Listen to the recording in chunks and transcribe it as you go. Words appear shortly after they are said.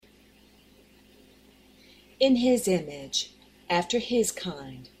in his image, after his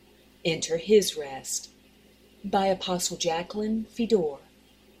kind, enter his rest. By Apostle Jacqueline Fedor.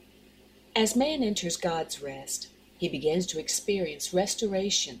 As man enters God's rest, he begins to experience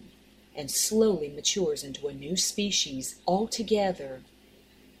restoration and slowly matures into a new species altogether.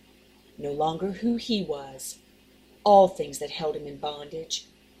 No longer who he was, all things that held him in bondage,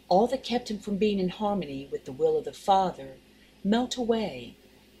 all that kept him from being in harmony with the will of the Father, melt away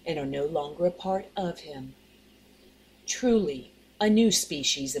and are no longer a part of him. Truly, a new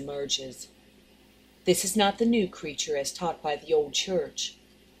species emerges. This is not the new creature as taught by the old church,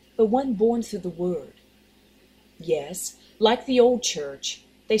 but one born through the Word. Yes, like the old church,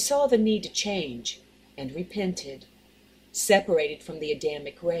 they saw the need to change and repented, separated from the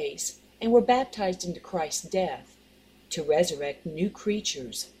Adamic race, and were baptized into Christ's death to resurrect new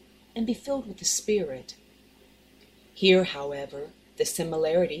creatures and be filled with the Spirit. Here, however, the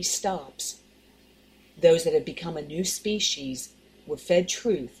similarity stops. Those that have become a new species were fed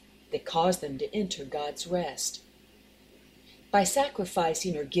truth that caused them to enter God's rest. By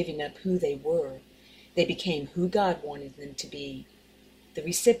sacrificing or giving up who they were, they became who God wanted them to be, the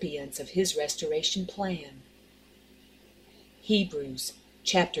recipients of his restoration plan. Hebrews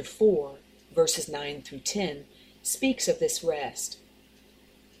chapter 4, verses 9 through 10 speaks of this rest.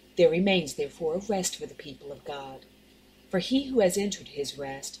 There remains therefore a rest for the people of God, for he who has entered his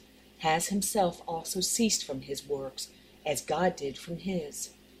rest has himself also ceased from his works, as God did from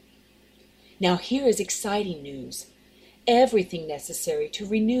his. Now here is exciting news. Everything necessary to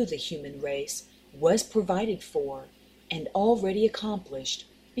renew the human race was provided for and already accomplished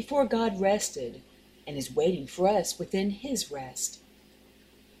before God rested, and is waiting for us within his rest.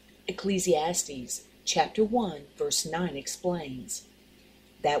 Ecclesiastes chapter 1 verse 9 explains,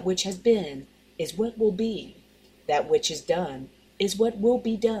 "That which has been is what will be, that which is done is what will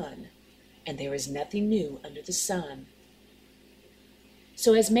be done, and there is nothing new under the sun."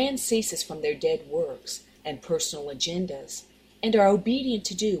 So as man ceases from their dead works and personal agendas, and are obedient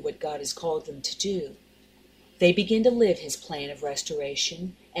to do what God has called them to do, they begin to live his plan of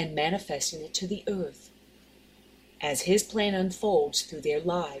restoration and manifesting it to the earth. As his plan unfolds through their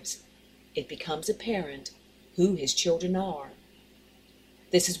lives, it becomes apparent who his children are.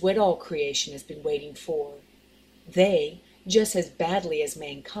 This is what all creation has been waiting for. They, just as badly as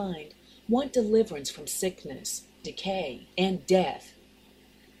mankind, want deliverance from sickness, decay, and death.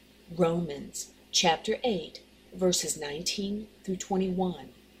 Romans chapter 8, verses 19 through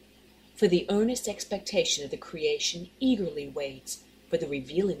 21. For the earnest expectation of the creation eagerly waits for the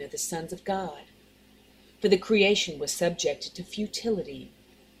revealing of the sons of God. For the creation was subjected to futility,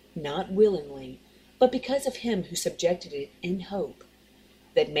 not willingly, but because of him who subjected it in hope,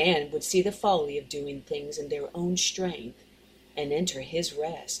 that man would see the folly of doing things in their own strength, and enter his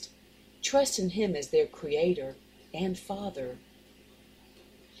rest, trust in him as their Creator and Father.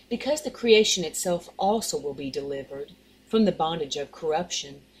 Because the creation itself also will be delivered from the bondage of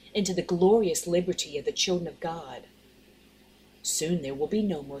corruption into the glorious liberty of the children of God. Soon there will be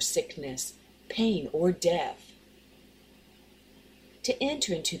no more sickness, pain, or death. To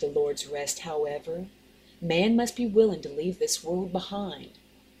enter into the Lord's rest, however, man must be willing to leave this world behind.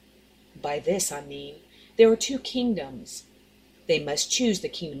 By this I mean there are two kingdoms. They must choose the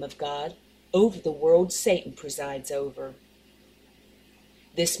kingdom of God over the world Satan presides over.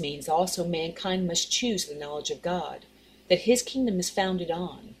 This means also mankind must choose the knowledge of God, that his kingdom is founded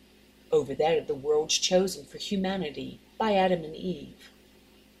on, over that of the worlds chosen for humanity by Adam and Eve.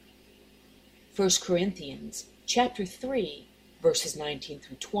 1 Corinthians chapter 3, verses 19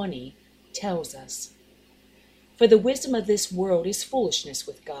 through 20 tells us, "For the wisdom of this world is foolishness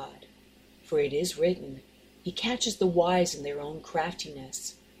with God, for it is written, He catches the wise in their own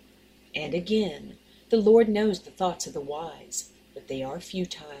craftiness. And again, the Lord knows the thoughts of the wise, but they are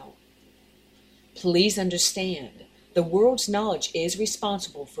futile." Please understand, the world's knowledge is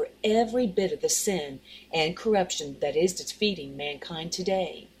responsible for every bit of the sin and corruption that is defeating mankind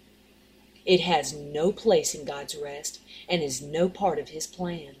today. It has no place in God's rest and is no part of his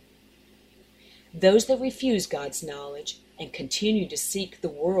plan. Those that refuse God's knowledge and continue to seek the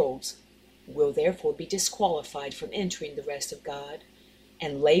world's will therefore be disqualified from entering the rest of God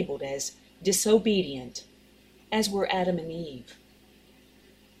and labeled as disobedient, as were Adam and Eve.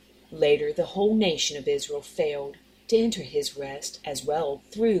 Later, the whole nation of Israel failed to enter his rest as well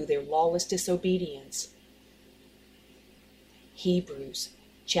through their lawless disobedience. Hebrews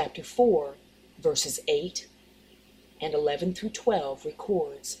chapter 4, verses 8 and 11 through 12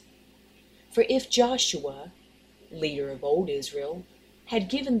 records, "For if Joshua, leader of old Israel, had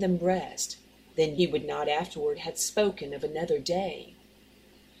given them rest, then he would not afterward have spoken of another day.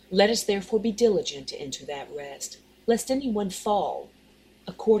 Let us therefore be diligent to enter that rest, lest any one fall,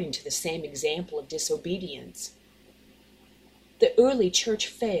 according to the same example of disobedience. The early church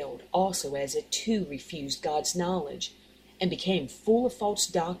failed also as it too refused God's knowledge and became full of false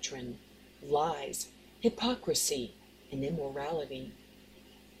doctrine, lies, hypocrisy, and immorality.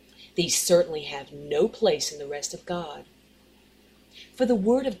 These certainly have no place in the rest of God. For the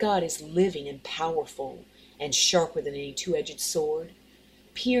Word of God is living and powerful, and sharper than any two-edged sword,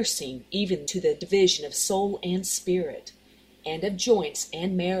 piercing even to the division of soul and spirit, and of joints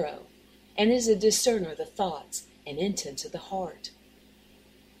and marrow, and is a discerner of the thoughts and intents of the heart.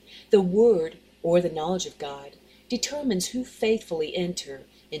 The Word, or the knowledge of God, determines who faithfully enter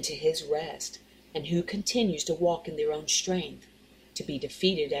into his rest, and who continues to walk in their own strength, to be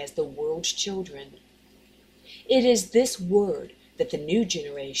defeated as the world's children. It is this Word that the new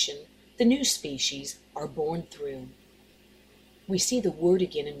generation, the new species, are born through. We see the Word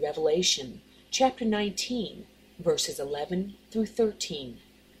again in Revelation, chapter 19, verses 11 through 13.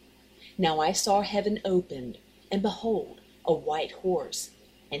 Now I saw heaven opened, and behold, a white horse,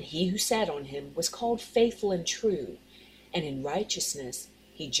 and he who sat on him was called Faithful and True, and in righteousness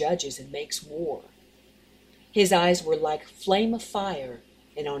he judges and makes war. His eyes were like flame of fire,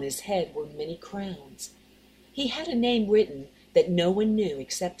 and on his head were many crowns. He had a name written that no one knew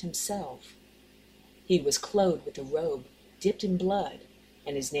except himself. He was clothed with a robe dipped in blood,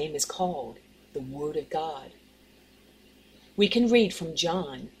 and his name is called the Word of God. We can read from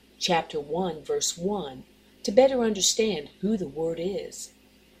John chapter 1, verse 1, to better understand who the Word is.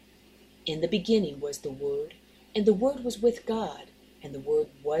 In the beginning was the Word, and the Word was with God, and the Word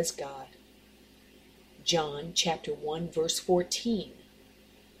was God. John chapter 1, verse 14.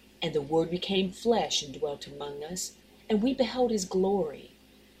 And the Word became flesh and dwelt among us, and we beheld his glory,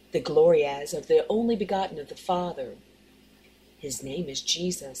 the glory as of the only begotten of the Father. His name is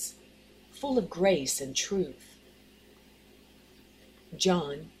Jesus, full of grace and truth.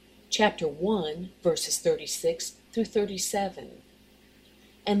 John chapter 1, verses 36 through 37.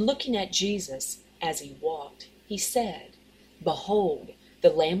 And looking at Jesus as he walked, he said, Behold,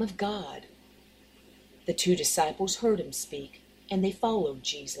 the Lamb of God. The 2 disciples heard him speak, and they followed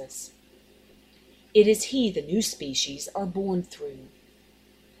Jesus. It is he the new species are born through.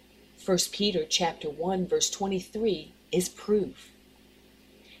 1 Peter chapter 1, verse 23 is proof.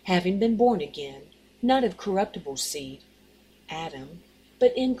 Having been born again, not of corruptible seed, Adam,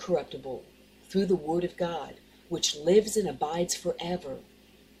 but incorruptible, through the Word of God, which lives and abides forever.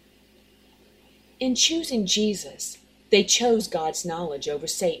 In choosing Jesus, they chose God's knowledge over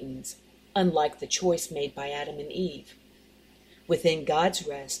Satan's, unlike the choice made by Adam and Eve. Within God's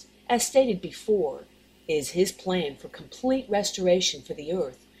rest, as stated before, is his plan for complete restoration for the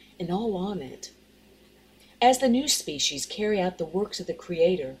earth and all on it. As the new species carry out the works of the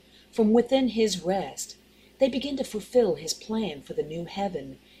Creator from within his rest, they begin to fulfill his plan for the new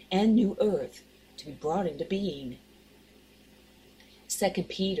heaven and new earth to be brought into being. 2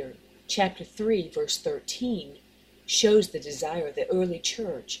 Peter chapter 3, verse 13 shows the desire of the early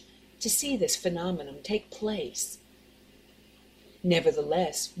church to see this phenomenon take place.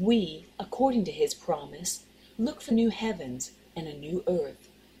 Nevertheless, we, according to his promise, look for new heavens and a new earth,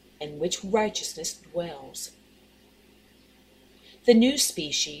 in which righteousness dwells. The new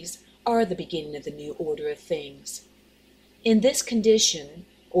species are the beginning of the new order of things. In this condition,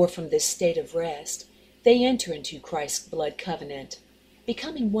 or from this state of rest, they enter into Christ's blood covenant,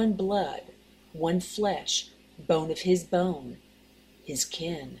 becoming one blood, one flesh, bone of his bone, his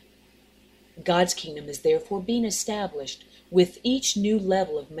kin. God's kingdom is therefore being established with each new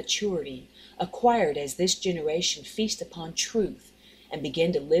level of maturity acquired as this generation feast upon truth and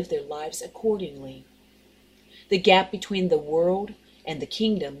begin to live their lives accordingly. The gap between the world and the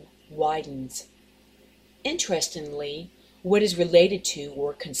kingdom widens. Interestingly, what is related to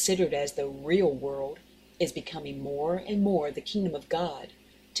or considered as the real world is becoming more and more the kingdom of God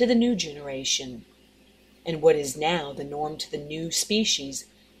to the new generation. And what is now the norm to the new species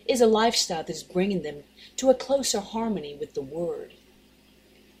is a lifestyle that is bringing them to a closer harmony with the Word.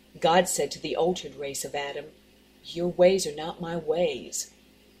 God said to the altered race of Adam, Your ways are not my ways,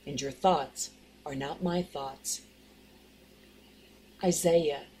 and your thoughts are not my thoughts.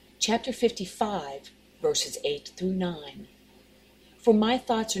 Isaiah chapter 55, verses 8 through 9. For my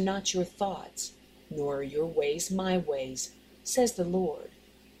thoughts are not your thoughts, nor are your ways my ways, says the Lord.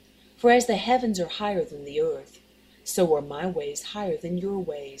 For as the heavens are higher than the earth, so are my ways higher than your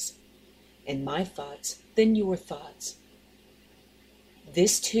ways, and my thoughts than your thoughts.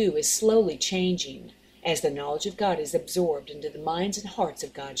 This too is slowly changing as the knowledge of God is absorbed into the minds and hearts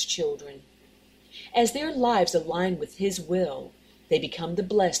of God's children. As their lives align with his will, they become the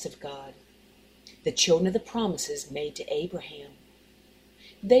blessed of God, the children of the promises made to Abraham.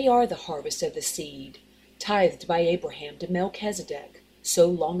 They are the harvest of the seed, tithed by Abraham to Melchizedek so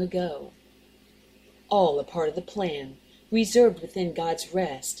long ago. All a part of the plan reserved within God's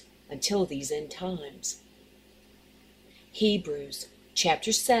rest until these end times. Hebrews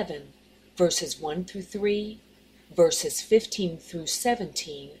chapter 7, verses 1 through 3, verses 15 through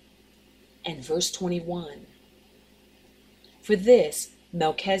 17, and verse 21. For this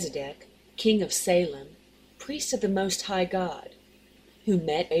Melchizedek, king of Salem, priest of the Most High God, who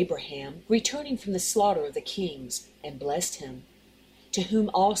met Abraham returning from the slaughter of the kings, and blessed him, to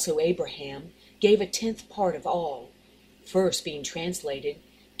whom also Abraham gave a tenth part of all, first being translated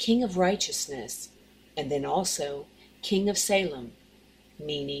King of Righteousness, and then also King of Salem,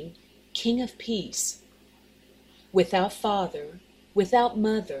 meaning King of Peace. Without father, without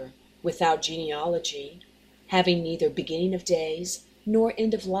mother, without genealogy, having neither beginning of days nor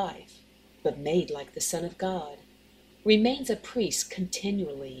end of life, but made like the Son of God, remains a priest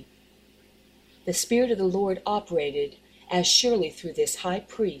continually. The Spirit of the Lord operated as surely through this high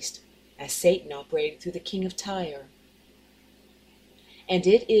priest as Satan operated through the king of Tyre. And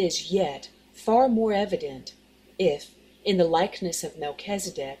it is yet far more evident if, in the likeness of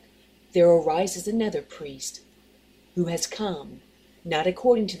Melchizedek, there arises another priest, who has come, not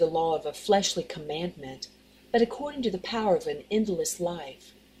according to the law of a fleshly commandment, but according to the power of an endless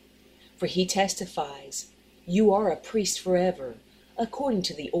life. For he testifies, "You are a priest forever, according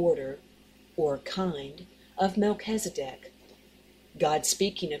to the order, or kind, of Melchizedek." God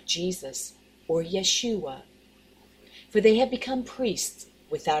speaking of Jesus, or Yeshua. For they have become priests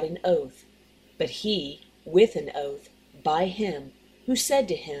without an oath, but he with an oath by him who said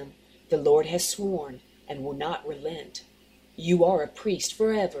to him, "The Lord has sworn and will not relent. You are a priest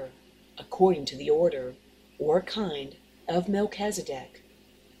forever, according to the order, or kind, of Melchizedek."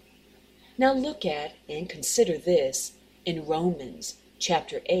 Now look at and consider this in Romans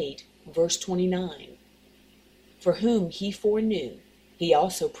chapter 8, verse 29. For whom he foreknew, he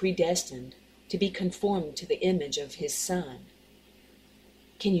also predestined to be conformed to the image of his Son.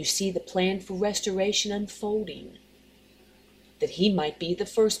 Can you see the plan for restoration unfolding? That he might be the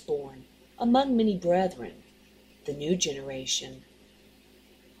firstborn among many brethren, the new generation.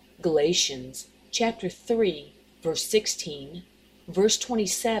 Galatians chapter 3, verse 16, verse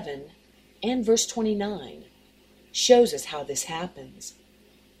 27, and verse 29 shows us how this happens.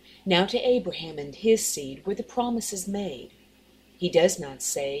 Now to Abraham and his seed were the promises made. He does not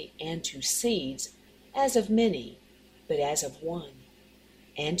say, "and to seeds," as of many, but as of one,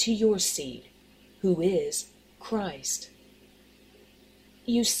 "and to your seed," who is Christ.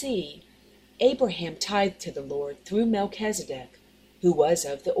 You see, Abraham tithed to the Lord through Melchizedek, who was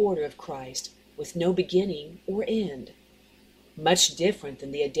of the order of Christ, with no beginning or end, much different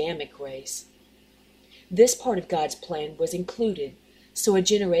than the Adamic race. This part of God's plan was included, so a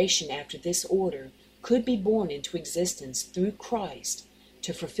generation after this order could be born into existence through Christ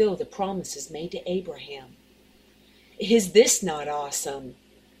to fulfill the promises made to Abraham. Is this not awesome?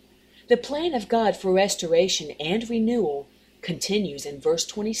 The plan of God for restoration and renewal continues in verse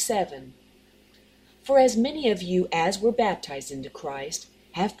 27. For as many of you as were baptized into Christ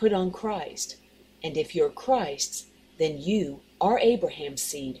have put on Christ, and if you're Christ's, then you are Abraham's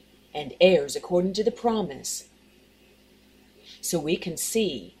seed and heirs according to the promise. So we can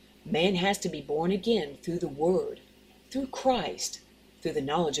see man has to be born again through the Word, through Christ, through the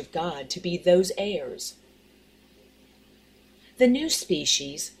knowledge of God to be those heirs. The new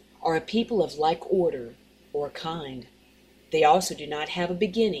species are a people of like order or kind. They also do not have a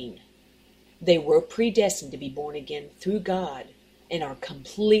beginning. They were predestined to be born again through God and are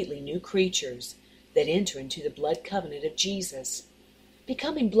completely new creatures that enter into the blood covenant of Jesus,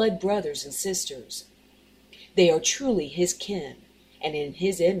 becoming blood brothers and sisters. They are truly his kin, and in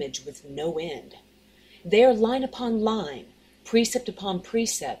his image with no end. They are line upon line, precept upon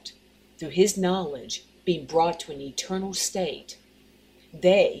precept, through his knowledge being brought to an eternal state.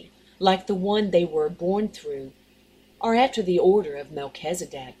 They, like the one they were born through, are after the order of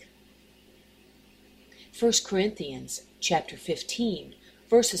Melchizedek. 1 Corinthians chapter 15,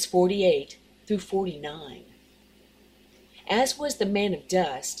 verses 48 through 49. As was the man of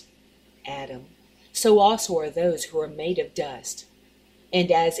dust, Adam, so also are those who are made of dust.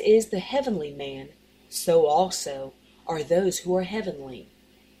 And as is the heavenly man, so also are those who are heavenly,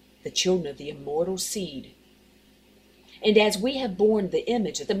 the children of the immortal seed. And as we have borne the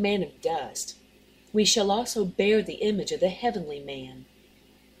image of the man of dust, we shall also bear the image of the heavenly man.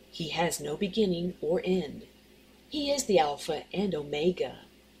 He has no beginning or end. He is the Alpha and Omega.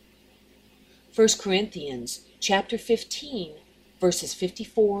 1 Corinthians chapter 15, verses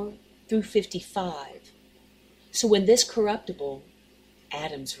 54 through 55. So when this corruptible,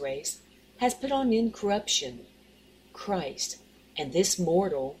 Adam's race, has put on incorruption, Christ, and this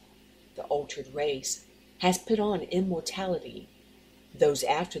mortal, the altered race, has put on immortality, those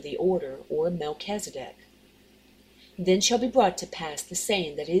after the order or Melchizedek. Then shall be brought to pass the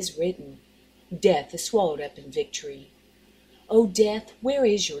saying that is written, Death is swallowed up in victory. O death, where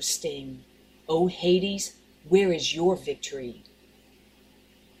is your sting? O Hades, where is your victory?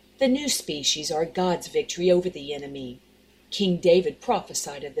 The new species are God's victory over the enemy. King David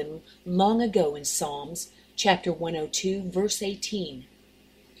prophesied of them long ago in Psalms chapter 102, verse 18.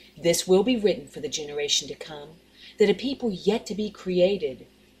 This will be written for the generation to come, that a people yet to be created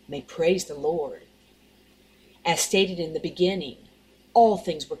may praise the Lord. As stated in the beginning, all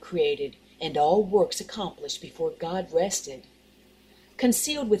things were created and all works accomplished before God rested.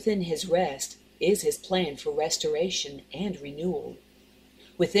 Concealed within his rest is his plan for restoration and renewal.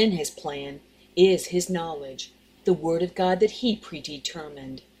 Within his plan is his knowledge, the word of God that he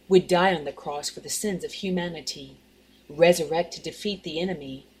predetermined would die on the cross for the sins of humanity, resurrect to defeat the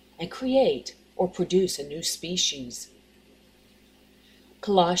enemy, and create or produce a new species.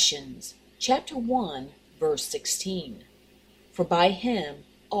 Colossians chapter 1, verse 16. For by him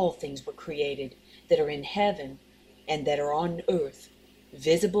all things were created that are in heaven and that are on earth,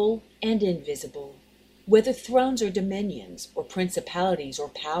 visible and invisible, whether thrones or dominions or principalities or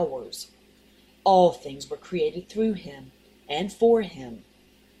powers. All things were created through him and for him.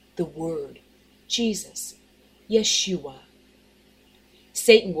 The Word, Jesus, Yeshua.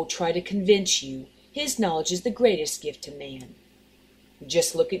 Satan will try to convince you his knowledge is the greatest gift to man.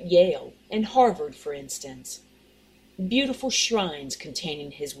 Just look at Yale and Harvard, for instance. Beautiful shrines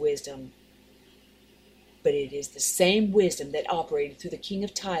containing his wisdom. But it is the same wisdom that operated through the king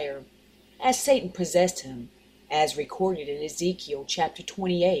of Tyre, as Satan possessed him, as recorded in Ezekiel chapter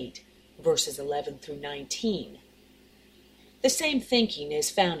 28, verses 11 through 19. The same thinking is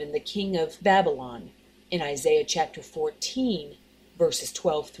found in the king of Babylon, in Isaiah chapter 14, verses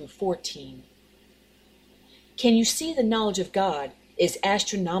 12 through 14. Can you see the knowledge of God is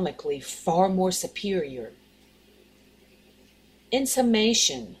astronomically far more superior? In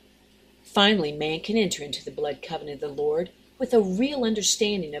summation, finally man can enter into the blood covenant of the Lord with a real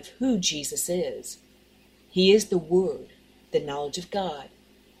understanding of who Jesus is. He is the Word, the knowledge of God.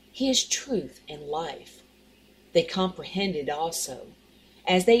 He is truth and life. They comprehend it also.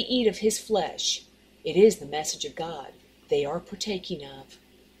 As they eat of his flesh, it is the message of God they are partaking of.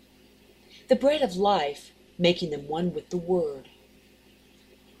 The bread of life, making them one with the Word.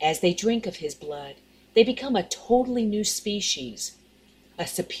 As they drink of his blood, they become a totally new species, a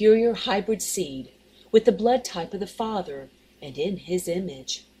superior hybrid seed with the blood type of the Father and in his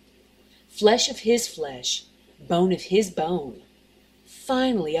image. Flesh of his flesh, bone of his bone.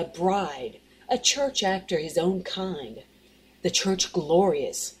 Finally, a bride, a church after his own kind, the church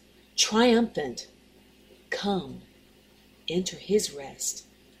glorious, triumphant. Come, enter his rest.